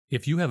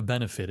If you have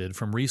benefited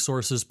from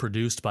resources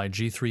produced by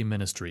G3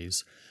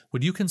 Ministries,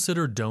 would you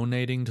consider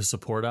donating to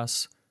support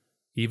us?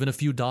 Even a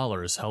few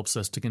dollars helps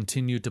us to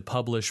continue to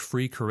publish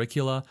free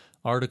curricula,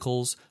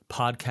 articles,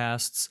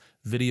 podcasts,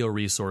 video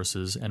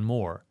resources, and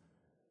more.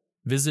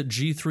 Visit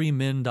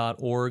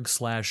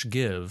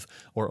g3min.org/give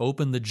or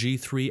open the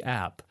G3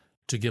 app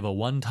to give a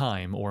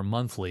one-time or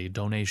monthly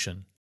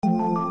donation.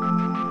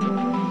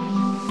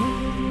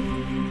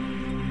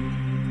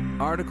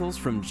 Articles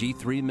from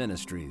G3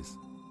 Ministries.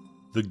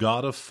 The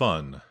God of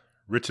Fun,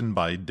 written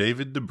by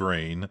David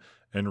DeBrain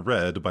and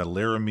read by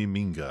Laramie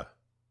Minga.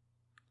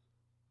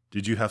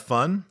 Did you have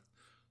fun?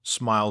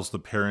 Smiles the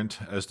parent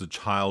as the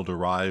child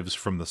arrives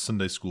from the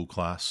Sunday school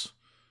class.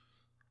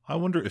 I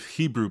wonder if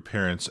Hebrew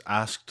parents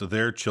asked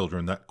their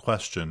children that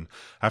question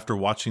after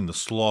watching the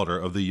slaughter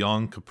of the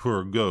Yom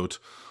Kippur goat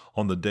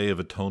on the Day of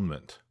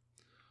Atonement.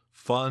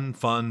 Fun,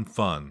 fun,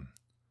 fun.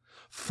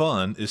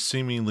 Fun is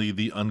seemingly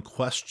the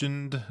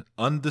unquestioned,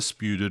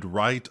 undisputed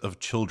right of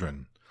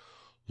children.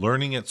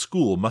 Learning at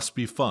school must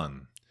be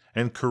fun,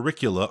 and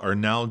curricula are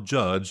now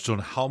judged on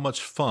how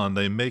much fun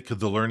they make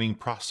the learning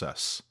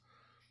process.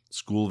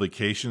 School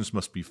vacations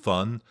must be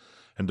fun,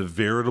 and a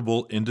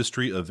veritable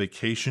industry of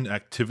vacation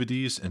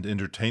activities and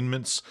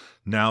entertainments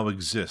now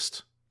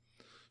exist.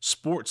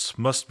 Sports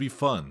must be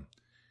fun,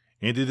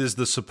 and it is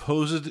the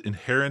supposed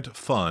inherent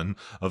fun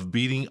of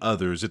beating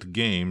others at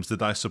games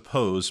that I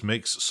suppose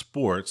makes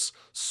sports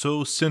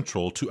so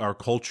central to our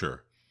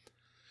culture.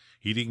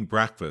 Eating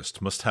breakfast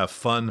must have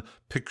fun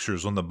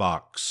pictures on the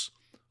box,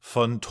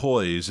 fun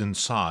toys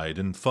inside,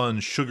 and fun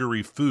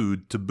sugary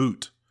food to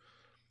boot.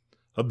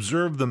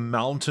 Observe the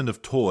mountain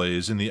of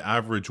toys in the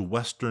average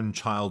Western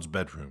child's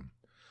bedroom.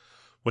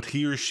 What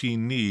he or she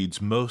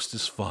needs most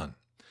is fun,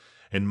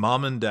 and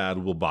Mom and Dad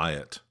will buy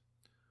it.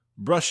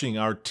 Brushing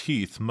our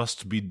teeth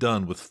must be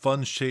done with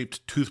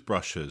fun-shaped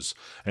toothbrushes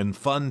and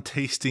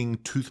fun-tasting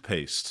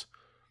toothpaste.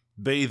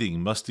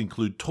 Bathing must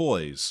include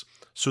toys,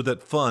 so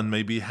that fun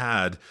may be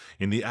had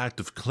in the act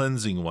of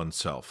cleansing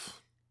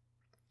oneself.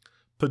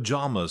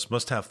 Pajamas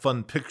must have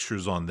fun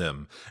pictures on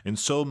them, and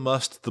so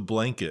must the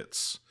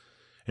blankets.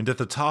 And at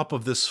the top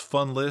of this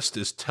fun list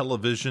is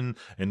television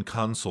and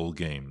console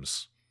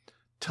games.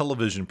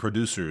 Television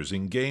producers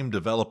and game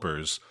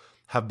developers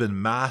have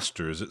been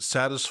masters at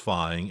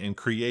satisfying and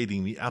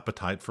creating the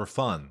appetite for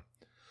fun.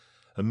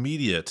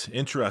 Immediate,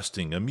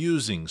 interesting,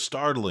 amusing,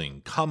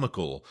 startling,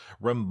 comical,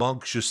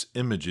 rambunctious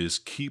images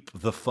keep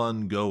the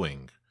fun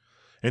going.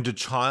 And a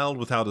child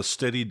without a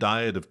steady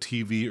diet of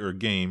TV or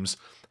games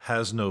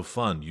has no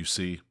fun, you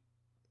see.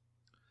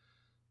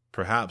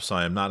 Perhaps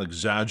I am not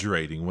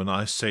exaggerating when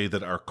I say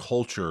that our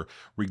culture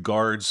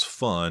regards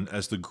fun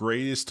as the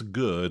greatest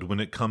good when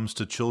it comes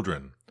to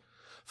children.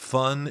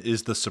 Fun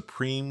is the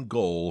supreme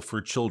goal for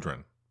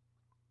children.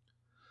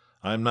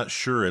 I am not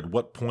sure at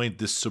what point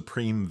this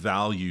supreme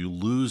value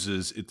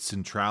loses its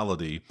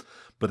centrality,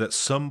 but at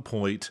some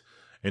point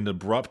an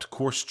abrupt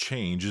course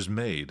change is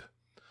made.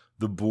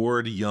 The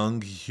bored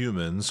young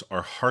humans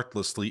are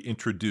heartlessly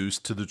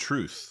introduced to the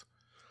truth.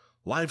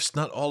 Life's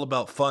not all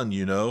about fun,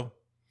 you know.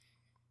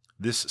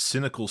 This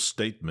cynical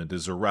statement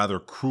is a rather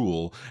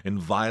cruel and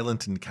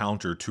violent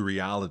encounter to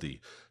reality,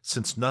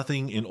 since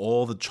nothing in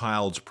all the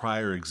child's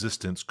prior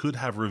existence could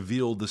have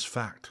revealed this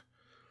fact.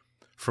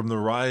 From the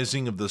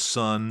rising of the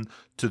sun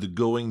to the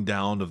going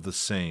down of the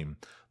same,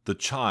 the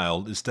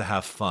child is to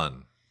have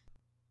fun.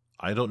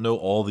 I don't know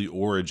all the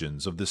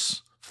origins of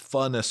this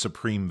fun as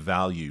supreme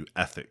value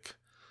ethic.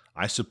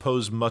 I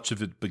suppose much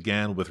of it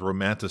began with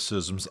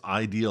Romanticism's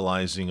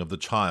idealizing of the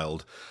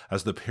child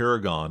as the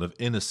paragon of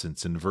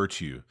innocence and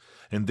virtue,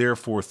 and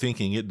therefore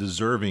thinking it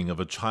deserving of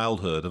a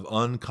childhood of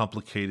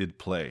uncomplicated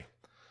play.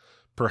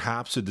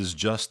 Perhaps it is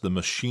just the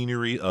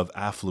machinery of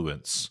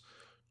affluence,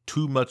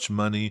 too much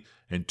money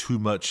and too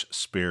much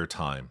spare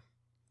time.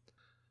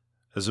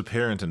 As a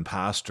parent and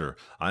pastor,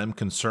 I am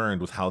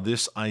concerned with how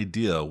this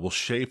idea will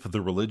shape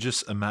the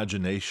religious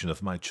imagination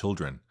of my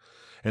children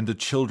and the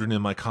children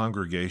in my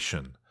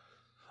congregation.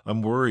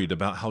 I'm worried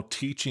about how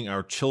teaching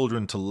our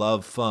children to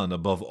love fun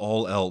above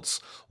all else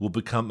will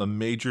become a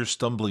major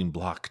stumbling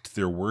block to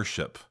their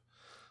worship,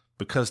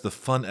 because the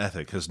fun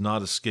ethic has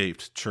not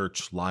escaped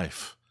church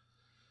life.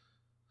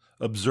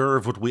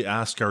 Observe what we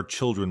ask our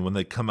children when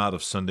they come out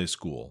of Sunday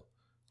school.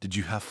 Did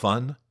you have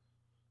fun?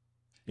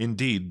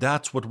 Indeed,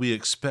 that's what we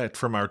expect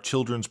from our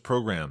children's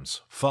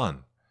programs,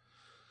 fun.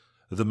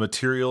 The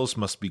materials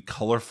must be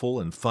colorful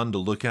and fun to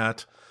look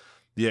at.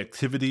 The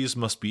activities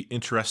must be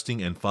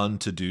interesting and fun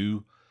to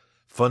do.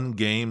 Fun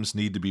games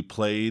need to be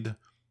played.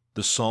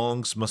 The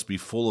songs must be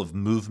full of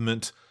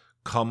movement,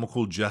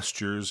 comical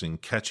gestures,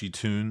 and catchy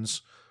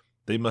tunes.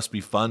 They must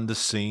be fun to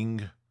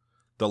sing.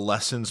 The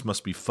lessons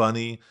must be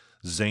funny,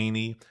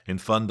 zany,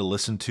 and fun to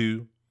listen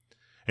to.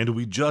 And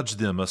we judge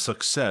them a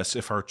success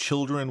if our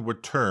children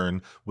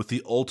return with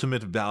the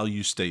ultimate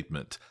value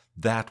statement,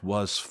 "That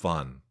was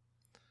fun."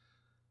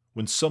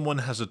 When someone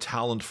has a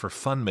talent for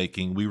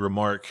fun-making, we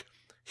remark,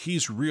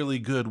 "He's really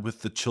good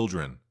with the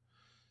children."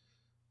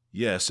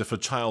 Yes, if a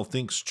child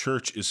thinks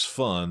church is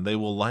fun, they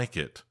will like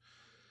it.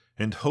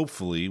 and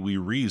hopefully we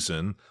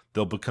reason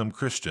they'll become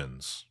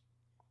Christians.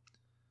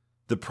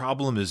 The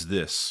problem is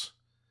this: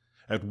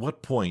 at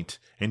what point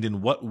and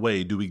in what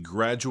way do we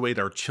graduate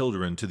our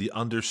children to the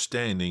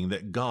understanding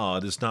that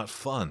God is not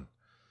fun?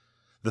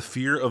 The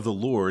fear of the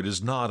Lord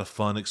is not a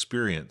fun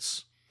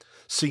experience.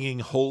 Singing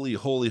Holy,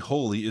 Holy,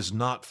 Holy is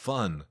not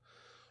fun.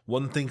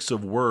 One thinks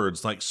of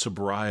words like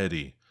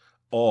sobriety,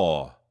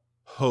 awe,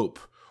 hope,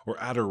 or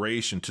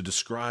adoration to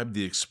describe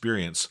the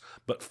experience,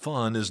 but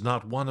fun is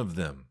not one of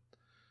them.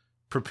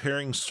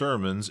 Preparing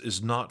sermons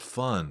is not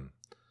fun.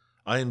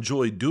 I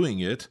enjoy doing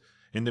it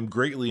and am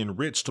greatly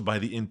enriched by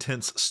the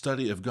intense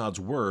study of God's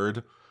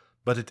Word,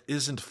 but it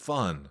isn't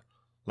fun,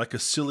 like a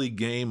silly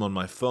game on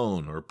my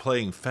phone or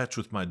playing fetch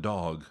with my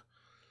dog.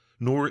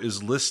 Nor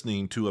is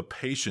listening to a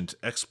patient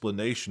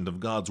explanation of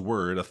God's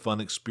Word a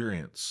fun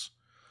experience.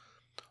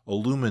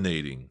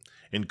 Illuminating,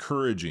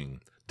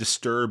 encouraging,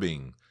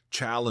 disturbing,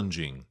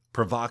 challenging,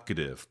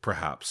 provocative,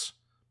 perhaps,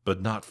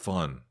 but not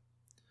fun.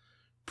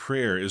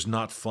 Prayer is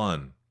not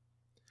fun.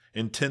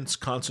 Intense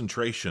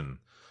concentration,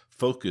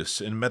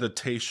 focus, and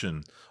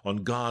meditation on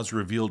God's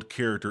revealed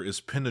character is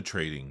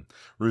penetrating,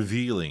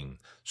 revealing,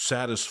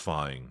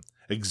 satisfying,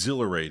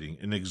 exhilarating,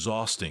 and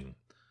exhausting,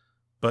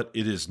 but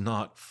it is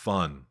not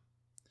fun.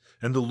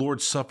 And the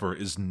Lord's Supper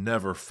is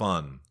never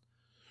fun.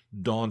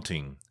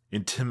 Daunting,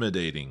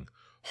 intimidating,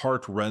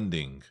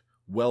 heart-rending,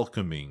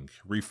 welcoming,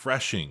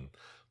 refreshing,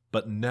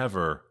 but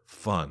never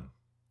fun.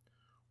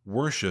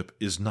 Worship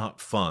is not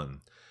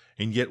fun,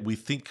 and yet we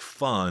think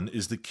fun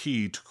is the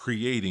key to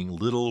creating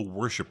little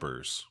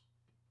worshipers.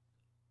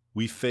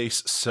 We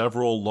face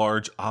several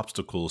large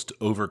obstacles to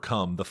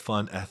overcome the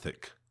fun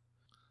ethic.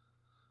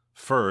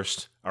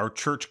 First, our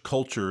church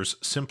cultures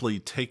simply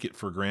take it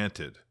for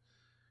granted.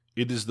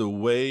 It is the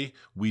way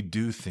we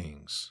do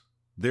things.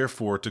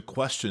 Therefore, to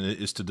question it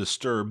is to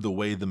disturb the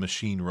way the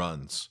machine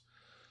runs.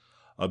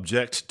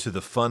 Object to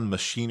the fun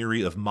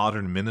machinery of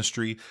modern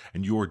ministry,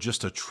 and you're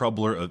just a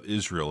troubler of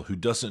Israel who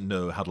doesn't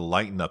know how to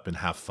lighten up and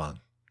have fun.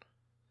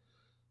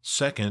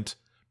 Second,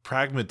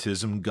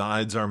 pragmatism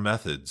guides our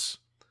methods.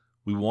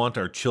 We want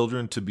our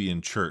children to be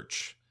in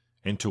church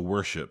and to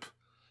worship,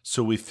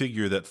 so we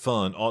figure that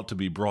fun ought to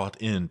be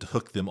brought in to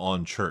hook them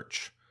on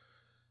church.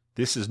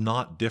 This is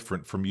not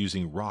different from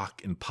using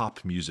rock and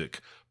pop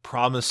music,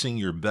 promising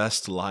your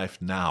best life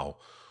now,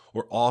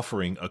 or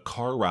offering a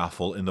car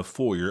raffle in the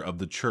foyer of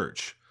the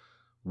church.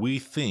 We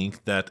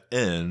think that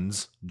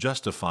ends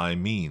justify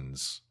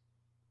means.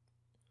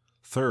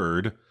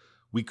 Third,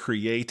 we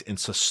create and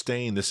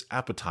sustain this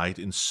appetite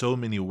in so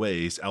many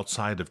ways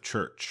outside of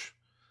church.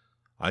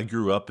 I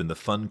grew up in the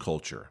fun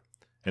culture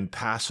and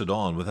pass it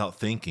on without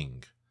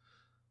thinking.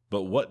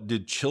 But what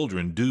did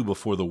children do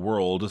before the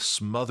world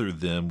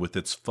smothered them with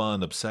its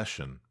fun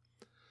obsession?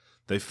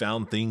 They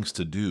found things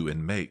to do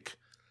and make.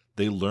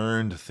 They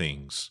learned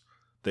things.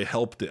 They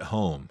helped at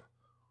home.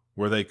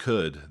 Where they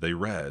could, they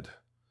read.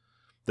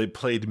 They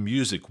played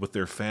music with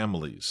their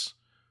families.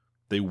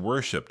 They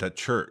worshiped at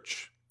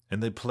church,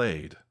 and they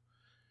played.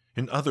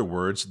 In other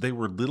words, they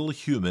were little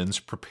humans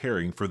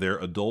preparing for their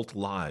adult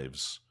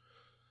lives.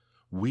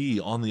 We,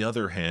 on the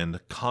other hand,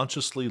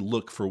 consciously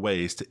look for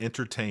ways to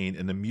entertain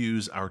and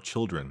amuse our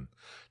children,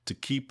 to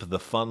keep the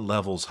fun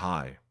levels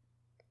high.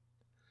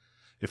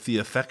 If the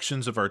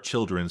affections of our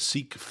children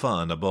seek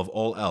fun above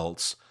all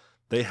else,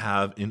 they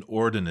have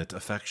inordinate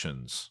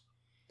affections.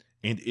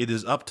 And it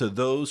is up to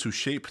those who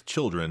shape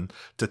children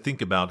to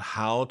think about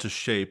how to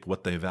shape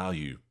what they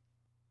value.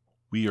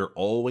 We are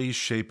always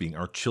shaping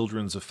our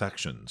children's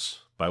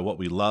affections by what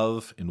we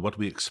love and what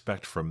we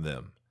expect from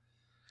them.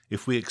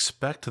 If we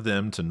expect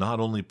them to not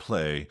only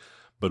play,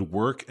 but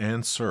work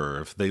and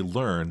serve, they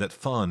learn that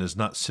fun is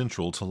not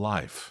central to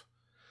life.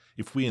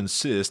 If we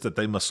insist that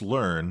they must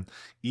learn,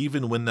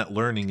 even when that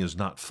learning is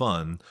not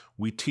fun,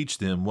 we teach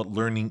them what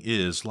learning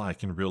is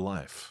like in real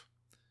life.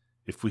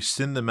 If we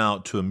send them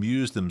out to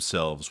amuse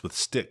themselves with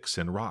sticks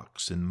and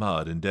rocks and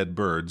mud and dead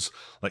birds,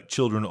 like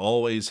children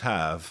always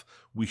have,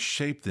 we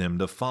shape them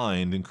to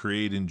find and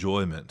create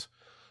enjoyment,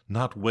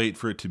 not wait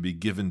for it to be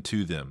given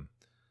to them.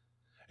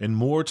 And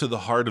more to the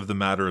heart of the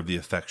matter of the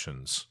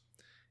affections.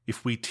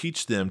 If we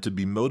teach them to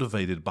be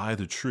motivated by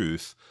the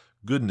truth,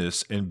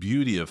 goodness, and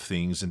beauty of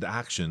things and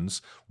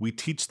actions, we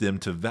teach them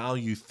to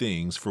value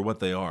things for what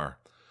they are,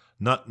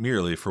 not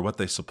merely for what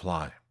they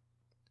supply.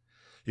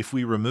 If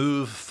we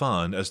remove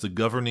fun as the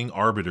governing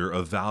arbiter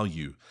of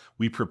value,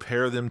 we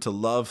prepare them to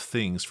love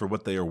things for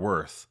what they are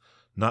worth,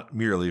 not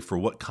merely for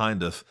what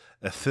kind of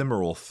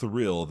ephemeral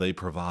thrill they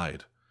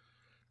provide.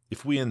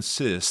 If we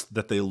insist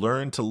that they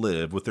learn to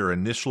live with their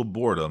initial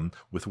boredom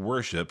with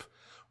worship,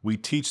 we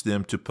teach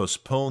them to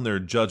postpone their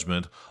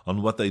judgment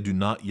on what they do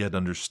not yet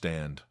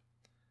understand.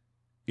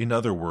 In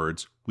other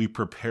words, we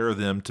prepare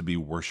them to be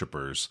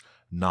worshipers,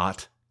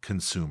 not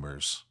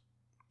consumers.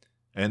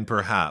 And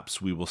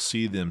perhaps we will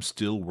see them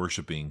still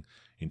worshiping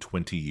in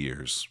 20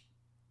 years.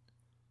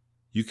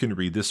 You can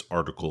read this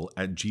article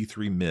at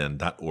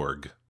g3men.org.